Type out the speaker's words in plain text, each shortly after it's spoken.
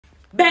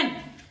Ben.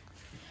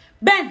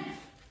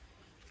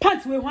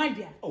 Pants we why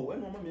dear. Oh,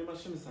 and mama me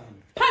machine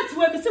sign. Pants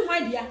we me say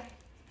why dear.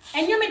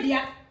 And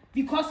YaMedia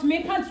because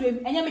me pants we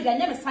and YaMedia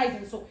never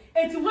size so.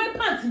 It's one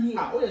pants in here.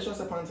 Ah, oh, yeah,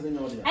 just a pants in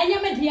your dear. And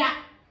YaMedia.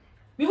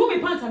 Me who me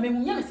pants and me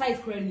who yam size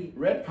currently.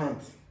 Red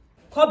pants.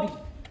 Kobe.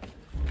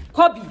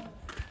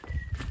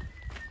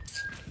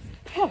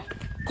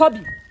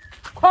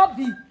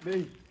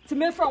 Baby. To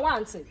me from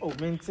one say. Oh,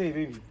 men say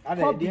baby. I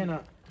dey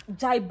dinner.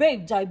 Jai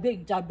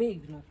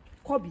big no.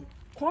 Kobe.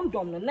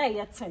 Condom na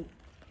ye 10.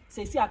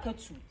 Say see aka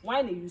 2.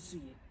 Why na use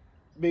you?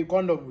 Baby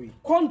condom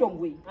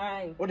we.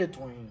 Aye. What the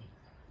twin?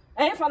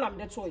 Eh fa na me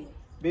the toy.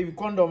 Baby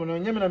condom no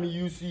nyem na me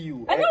use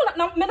you. Eh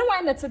na me na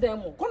why na to dem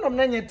o. Condom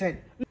na nye 10.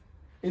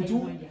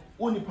 Into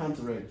only pants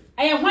red.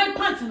 Eh white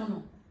pants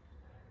no.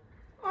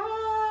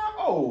 Ah,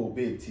 oh,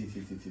 babe, T.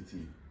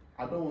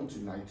 I don't want to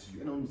lie to you.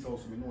 You know me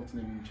also me not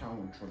name you child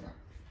on trouble.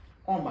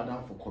 Oh,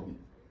 Madam for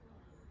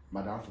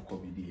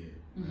Kobe dear.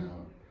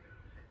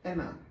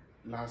 And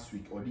last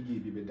week or the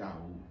gave baby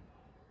down.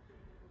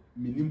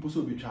 Me nimpo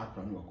so be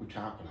chakra no ko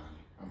chakra.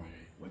 Am I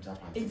what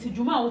Japan? It's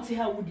Juma oti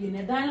ha wudi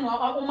na dan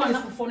no man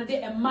na for no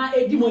dey e ma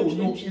edi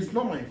no, it's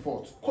not my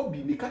fault.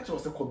 Kobe me catch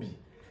us Kobe.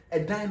 A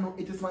dino,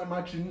 it is my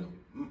matrinioma,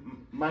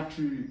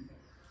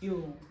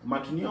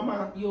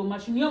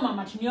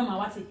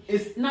 what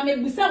it? Na me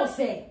busa wo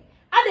say.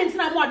 I didn't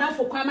know more than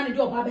for crime and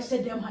your barber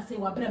said them has say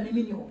what bra me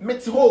minio.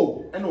 Met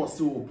ho and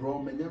also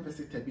bro, me never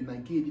say be na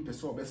gay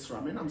person best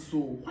ram and I'm so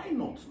why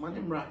not?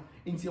 Manimra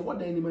into what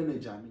the any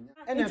manager.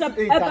 And it's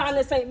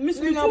a say Miss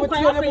me to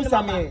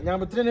busame, na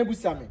trene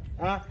busame.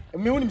 Ah,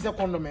 me woni me say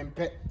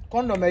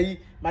condom yi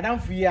madam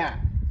fia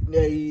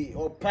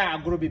o pa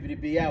agro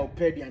bebrebe ya o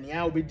pa aduane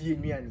ya obedi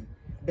anuane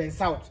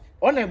Bensouth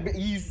on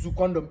use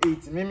condom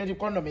 8 me the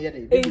condom here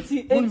dey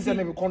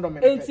baby condom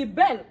 80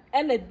 Ben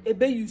and e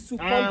be use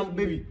condom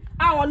baby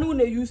onu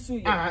na use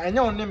you enye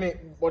on me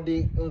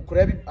body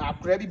nkura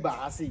bi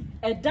ba ase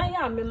e dan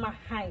ya me ma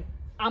han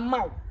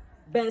amaw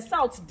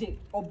Bensouth dey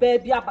o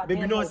baby abade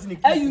baby no see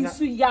e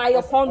use ya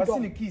your condom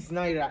o see kiss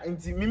na ira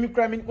nti mimi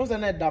kura me no say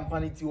na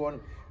dampanity won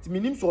nti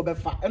minim so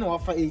obefa e na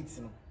wafa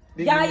 8 no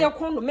ya your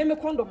condom me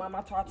condom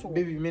mama to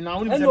baby me na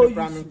only say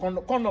me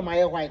condom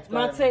my white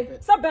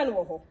mate sa Ben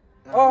wo ho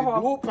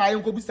oh pa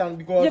enko bisan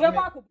because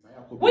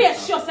we are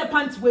sure say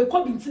pants we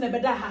Kobe nti na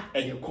beda ha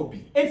e Kobe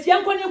enti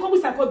enko ne enko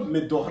busa Kobe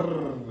me dohr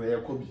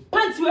e Kobe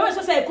pants we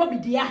sure say Kobe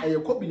dia e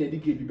Kobe na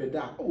dige bi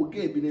beda oh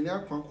ge bi ne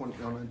akwan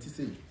na nti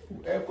say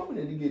e Kobe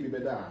na dige bi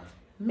beda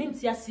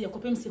menti ase e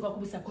kopem se Kobe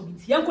busa Kobe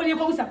nti enko ne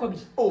enko busa Kobe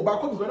oh ba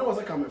Kobe go na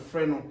was come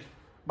friend no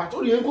but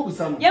only enko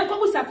busa no enko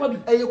busa Kobe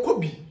e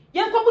Kobe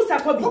Yanko busa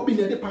Kobe. Kobe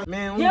na dey pan.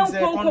 Man, we say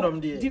condom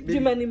dey.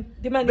 Demanim.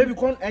 Baby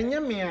con enye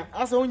me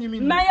asa onyi mi.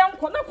 Na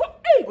yanko na ko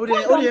eh. O dey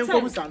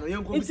yanko busa no,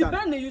 yanko busa. It's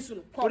ban na use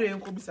no. O dey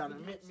yanko busa no.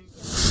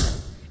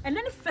 And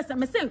then first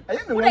I say,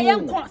 o dey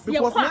yanko.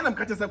 Because me am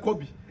catch say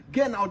Kobe.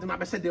 Get now the na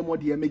be say dem o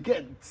dey me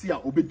get see a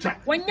obeja.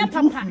 Wanya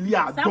papa.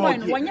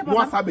 No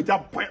asa beja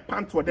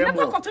pant for dem.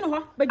 Na ko to no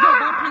ho. Beja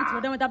ba pant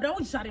for dem da bra o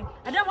jare.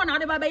 E dey one na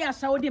dey ba be ya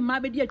sha o dey ma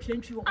be dey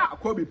atwantwi ho. Ah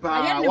Kobe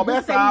pa. O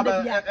be sa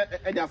ba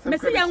e dey asem. Me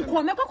say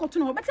yanko me ko to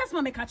no ho. Betia se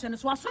ma me catch no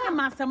so aso ne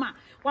ma asem a.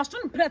 Waso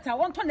ne preta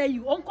won to na yi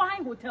onko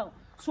high hotel.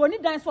 So oni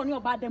dan so oni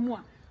oba dem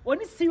a.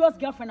 Oni serious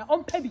girlfriend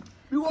on pebi.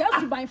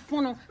 Just by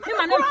phone. Him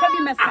and them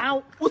pebi mess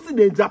what's the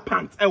danger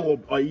pants? I will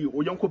or you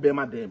or young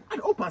bema them. I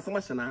open some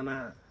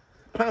machine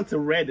pants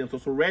red and so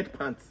red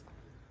pants.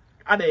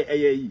 Are they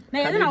a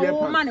na na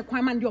woman e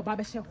kwan man de oba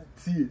be she ho.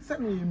 See,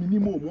 send me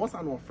minimum once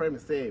an friend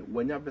say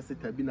when you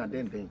visit be na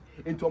den.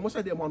 Into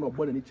almost the man of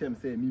born any chem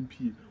say me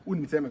pie.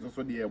 Uni say me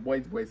so the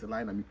boys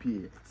line and me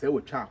pie. Say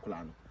we chakula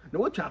no. Na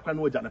we chakula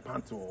no ja the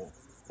pants o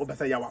be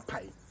say Yawa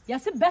pie.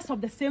 Yes, best of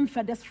the same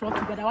feathers flock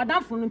together. Our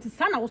damn phone until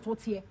Sana was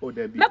what here. Oh,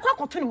 there be. Make what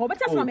cotton, but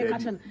just make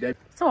catching.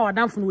 So our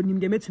damn phone would name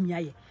them to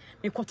me.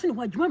 Make cotton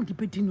what you want to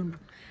be doing.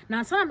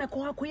 Now, Sana make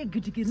what I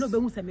get no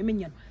bones and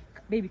minion.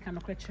 Baby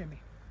cannot catch me.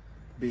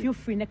 Feel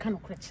free, ne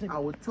cannot catch me. I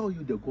will tell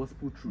you the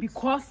gospel truth.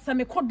 Because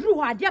some called Drew,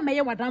 I dear may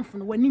what damn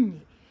phone when in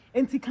me.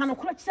 And he cannot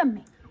catch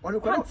me. On the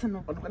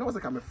continent, I was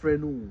like, I'm a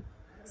friend.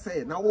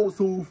 Say now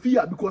also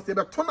fear because they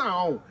turn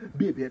out.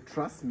 Baby,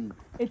 trust me.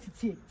 It's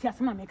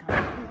Tiasma make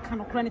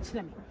cannot crunch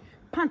me.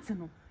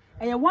 Pantino.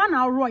 A 1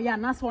 hour royal,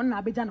 and that's one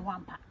Abijan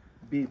Wampa.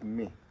 Babe,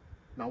 me.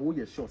 Now, all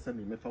your sure send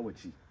me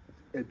Mefawachi.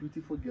 A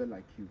beautiful girl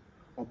like you.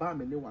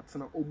 Obama knew what's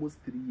almost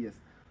 3 years.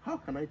 How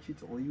can I cheat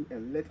on you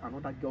and let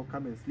another girl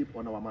come and sleep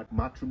on our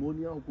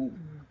matrimonial home,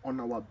 on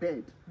our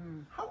bed?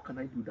 How can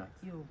I do that?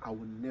 I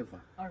will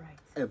never,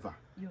 ever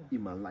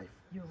in my life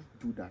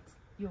do that.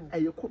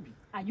 Hey, Kobe.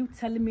 Are you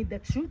telling me the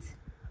truth?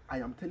 I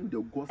am telling you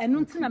the gospel. And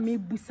nothing I may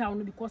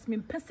busa because me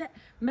pese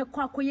me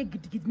kwa koye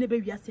gid never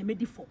we say me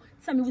defo.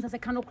 Some you say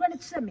cannot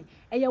credit me.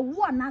 And you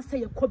one say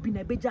you Kobe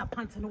na beja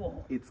pants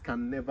no. It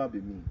can never be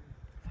me.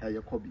 Hey,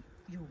 Kobe.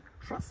 You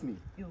trust me.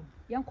 You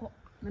yanko.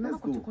 Let's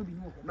go.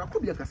 Now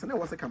Kobe akasa na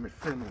was say come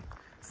friend.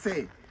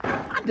 Say,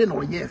 I don't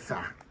know yes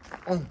sir.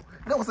 Oh,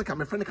 That was like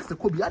my friend ka say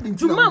Kobe I didn't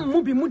Juma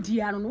mu bi mu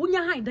dia no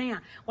wonya han dan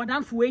a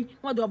wadamfo we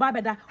na de oba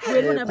beda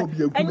we no na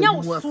enya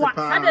wo soa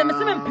ade me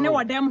se me mpene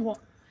wadam ho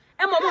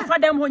e mo mo fa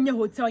dam ho nye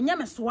hotel nya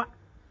me soa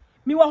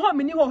mi wo ho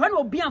mi ni ho na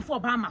obi anfo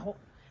oba ma ho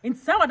enti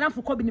sa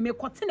wadamfo Kobe ni me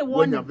kote ne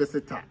wo ni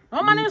visitor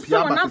o ma ne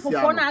so wadamfo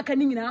fo na aka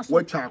ni nyina so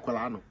wo cha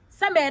akola no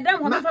se me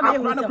dam ho na fa me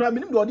ho na pra me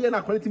nim de ode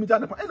na akola timi ja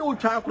na pa e na wo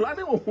cha akola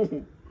ne wo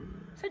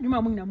se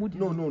Juma mu nyina mu di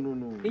no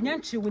enya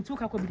nchi wo nti wo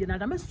ka Kobe di na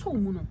da me so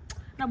mu no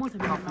na bo se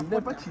me na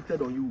never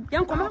cheated on you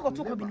yan koma ko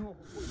to Kobe ni wo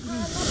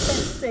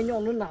senyo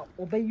no na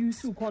obe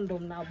use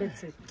condom now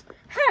better.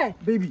 Hey,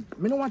 baby,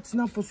 me no want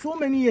now for so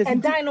many years.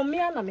 And I know me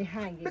and me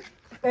hang.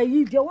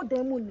 You deal with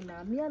them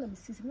na me and me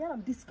sis me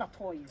and this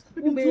toy.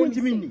 What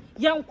you mean?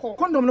 Yanko.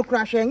 Condom no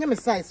crash and me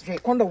size fair.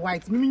 Condom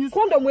white. Me use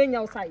condom when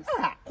your size.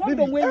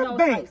 Condom when your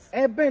size.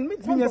 Ben, me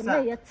me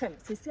say 10.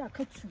 Say I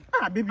cut you.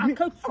 Baby, me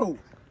oh.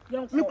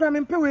 Me cry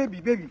me pay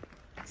baby.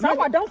 So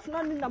I don't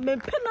na me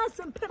penas.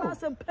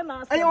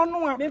 I don't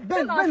know.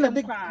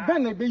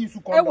 Ben be use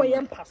condom.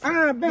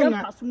 Ben.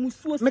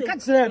 Me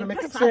catch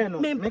no.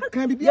 Me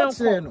can be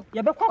no.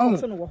 Ya be kwa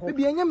no wo ho.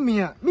 Baby enya me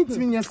a me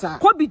timi nya sa.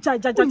 Kobi ja.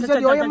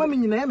 Oya mama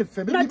nyina ya me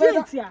fe.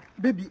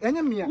 Baby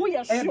enya me a.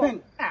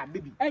 Ben.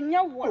 Baby.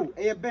 Enya wo.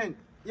 Oh, Ben.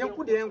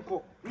 Yanko de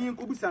yanko. Me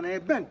yanko bisa na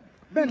Ben.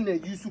 Ben na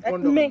use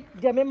condom. Me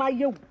de me ma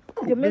yew.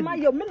 De me ma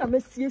yew me na me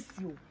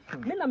siesio.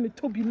 Me na me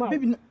tobi ma.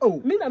 Baby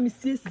oh. Me na me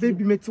siesio.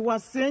 Baby me ti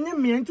wasenya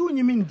me nti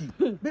onyimi ndi.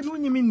 Baby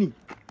onyimi ni.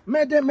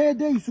 Me de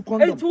use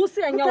condom. Enti wo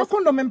se anya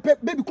condom empe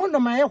baby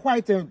condom ay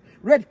white and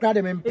red card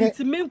empe.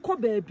 Enti me nko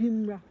baabi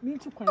nra. Me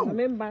nti kwan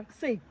me mba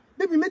say.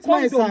 Baby me ti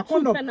my say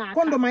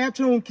condom ay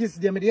try kiss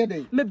dem de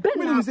dey. Me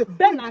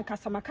ben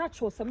ankasa maka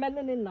cho se me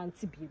ne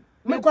nante bi.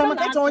 Me kwa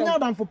maka cho onya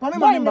dan fo pa me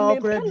ma mba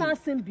okra.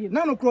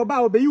 Na no kro ba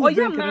obeyi wo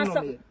drink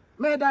no me.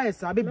 Me da is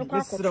baby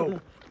isrew.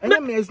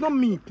 And it's not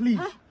me, please.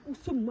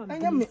 I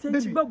am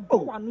baby.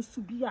 Oh,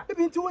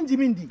 baby, into one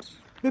Jimmy.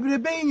 Baby, the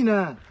baby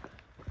na.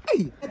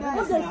 Hey,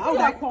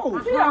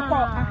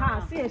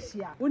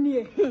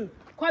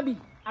 Kwabi,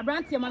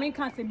 Abranti, my main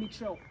cancer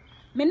mitro.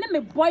 Me na me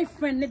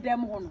boyfriend ne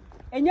dem hono.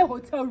 Enye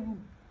hotel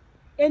room.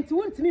 Enti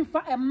won timi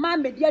fa a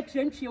man media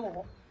trentwe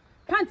wo.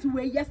 Panty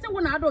we yes say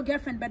won ado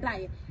girlfriend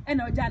bedaye e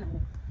na oja ne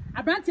ho.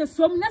 Abranti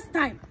som next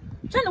time.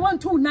 Try na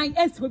 129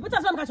 S we put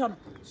us on catch on.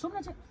 Som na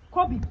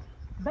Kwabi,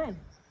 Ben.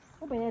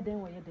 Obey den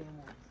wo ye den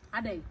wo.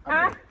 Adai.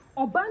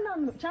 Obana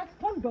no check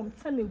condom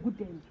tell a good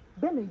den.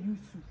 Ben a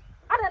use.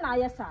 Ada na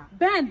yes sir.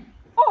 Ben.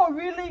 Oh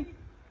really?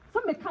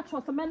 So me catch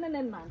us men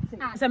and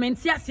nante. Se me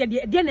ntia se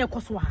de na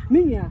ekoso ha.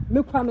 Menya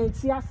me kwa me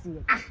ntia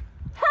se.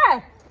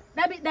 Hey!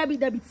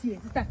 Dabi tie.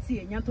 Sister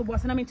tie. Nyanto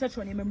boss na me church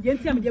on emam. De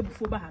ntia me de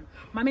bufuo ba ha.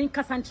 Ma me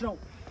nkasa nkyerɛw.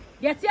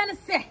 De tie ne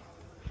se.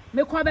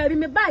 Me kwa ba ri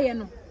me ba ye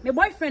no. Me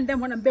boyfriend dem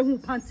ho na be hu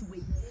panty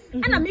we.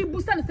 Ana me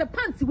busa ne se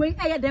panty we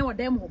eye den wo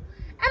dem ho.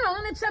 Eno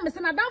no ne kire me se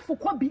na danfo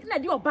Kobe na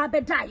de oba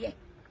bedaye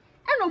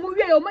eno mu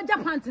wie o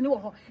magya pant ne wo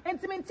ho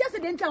enti me ntia se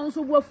de ntia won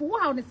so buafu wo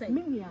ha ne se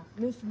me nia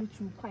me su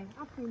tu kwan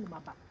afro ni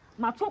maba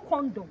ma to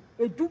condom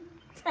edu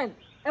 10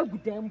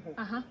 agudam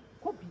ho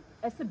Kobe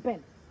ese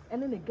Ben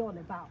ene ne girl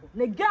ne ba ho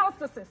ne girl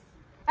sisters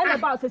ene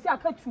ba so si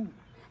akatu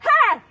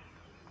hey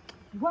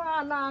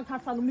wa na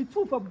kasa no me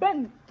tu for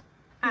Ben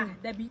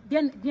dabi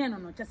den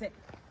no che se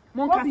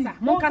mon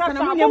kasa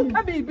na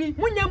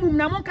munyam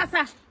na mon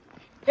kasa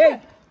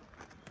hey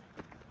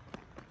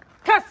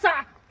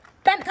Kasa!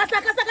 Ben, kasa!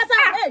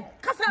 Hey,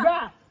 kasa!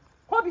 Yeah.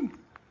 Kobe!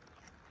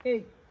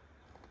 Hey.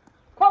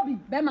 Kobe,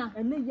 Bema.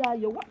 And then, yeah,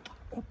 you what?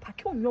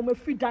 Kopake on your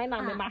free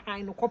diner, my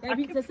high no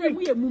kopake. They say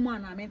we a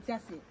woman, I meant to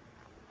say.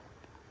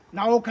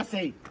 Now,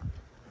 Kasa.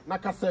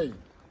 Nakasay.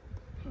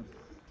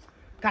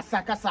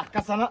 Kasa,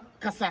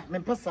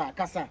 Mempasa,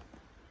 Kasa.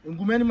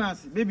 Ngumeni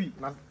mas, baby.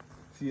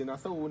 See, na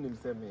so won him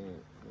say me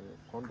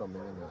condom.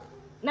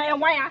 Na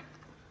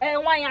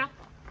wire.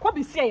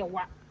 Kobe say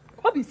what?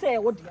 Kobe say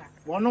what dia?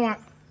 One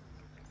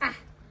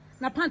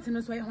na pant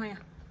no so e hwan ya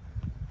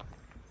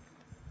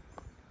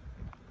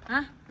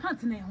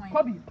pant na e hwan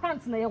Kobe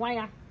pant na e hwan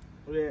ya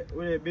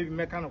we baby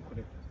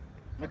mechanical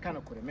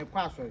me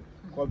kwa so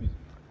Kobe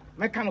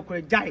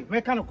mechanical jai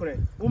mechanical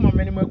woman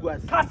many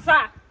maguas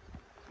kasa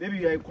baby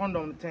you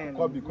condom 10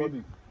 Kobe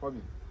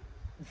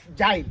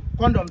jai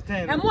condom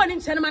 10 e mo ni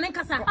nche no mane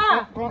kasa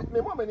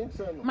me mo mani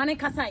nche no mane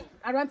kasa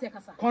around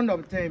kasa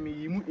condom 10 me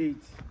yimu 8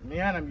 me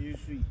yana me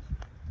use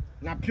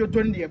na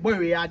pioto ndi boy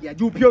we ya dia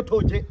ju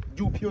pioto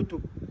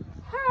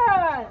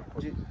hey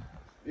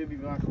baby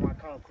ma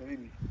ka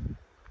baby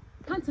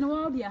pant na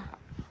wa dia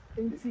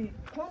enti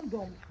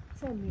condom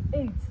 10 me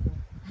 8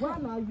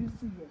 one are you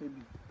see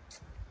baby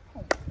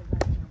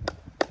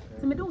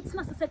se me do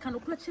tina se kan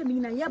okla che me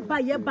na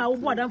ye ba wo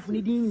bodanfo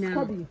ni din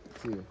na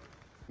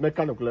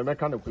mechanical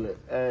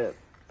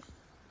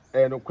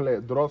no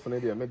kule dross ne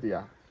dia me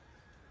dia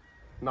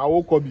na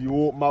wo Kobe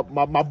wo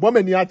ma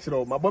bomani a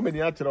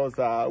kire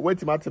sa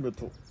wait ma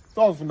temeto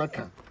so so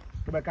naka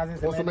to be kaze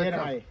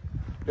se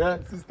yeah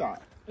sister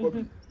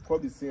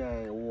Kobe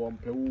say wo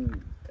mpe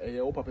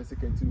wo papa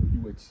second no di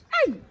wachi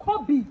hey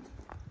Kobe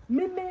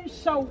me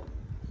show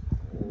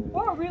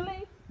oh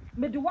really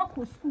me the work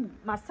with school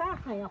my sa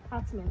high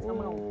apartment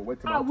Wait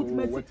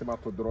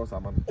to draw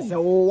some.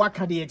 So what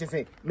can you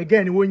say? Me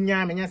get any one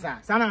yam and yes,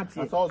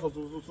 sanity. So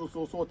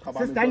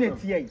Sister,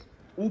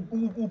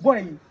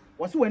 boy,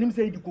 what's when him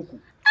say the cuckoo?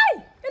 Hey,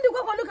 and you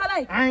go look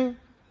alike. Aye,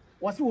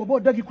 what's you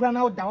about doggy crown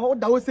out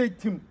that was say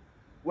Tim.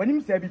 When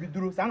him say be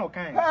duro, son of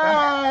kind.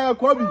 Ah,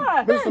 Kobe,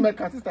 Mr.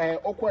 My sister,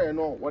 or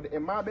no, what the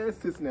Emma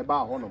sis in a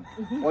bar honum,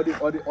 or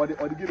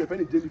the give a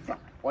penny jellyfly,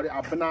 or the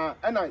Abana,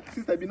 and I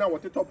sister be now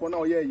what the top on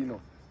our year, you know.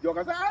 You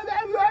can say,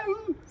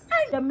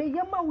 the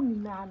Mayama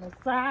Nana,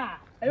 sir. I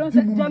don't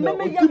say, the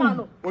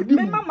Mayamano, or the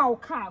Mamma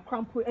car,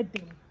 crumple a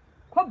ding.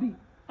 Kobe,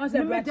 I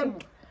said,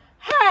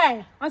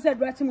 hey, I said,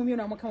 Ratching, you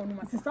know, my count,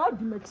 my sister, I'll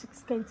do my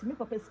scanty, me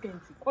papa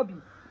scanty, Kobe,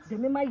 the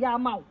Mema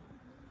Yamau.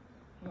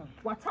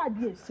 What I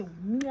did, so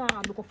me,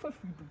 I look for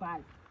free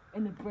Dubai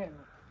and the bread.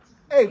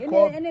 Hey,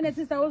 and then the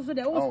sister also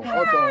the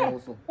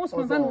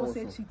also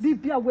said,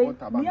 be away,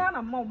 me and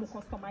a mom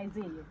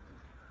customizing.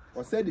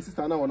 Or said the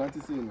sister now on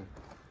anti scene.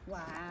 wow.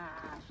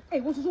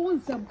 Hey, what's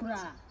one some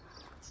cry?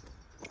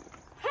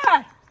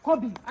 Hey,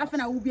 Kobe, I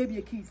think I will be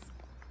a kiss.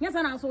 Yes,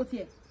 and I saw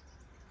here.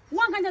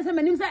 One can just say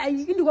my name say I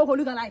in the go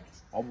look alike.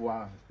 Oh,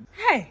 wow.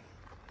 Hey,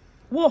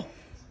 whoa.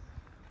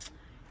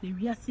 The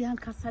Riasi and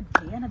Casa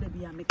Diana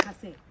baby, I make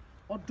say.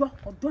 Or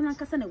don't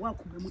kasa na wa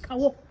kuma muka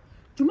wo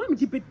juma mi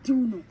dibe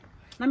diuno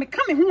na me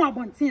ka me ho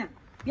abonten a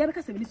bia be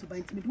kasa me so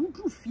ban ti me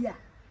do fia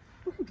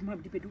wo juma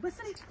mi dibe do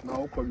besere na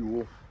wo ko bi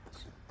wo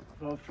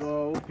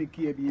for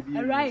picky a baby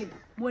all right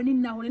mo ni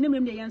na ho ne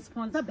mrem de yan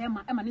sponsor be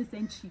ma e ma ne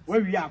sanchi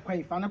where we are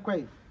kwai fa na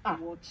kwai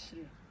watch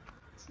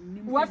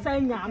what say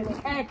nya no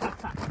e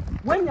kasa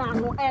when nya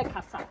no e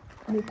kasa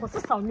me ko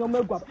sesa onyoma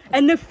agua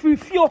e na free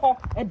fio ho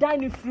e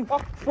dan ne free ho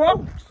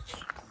from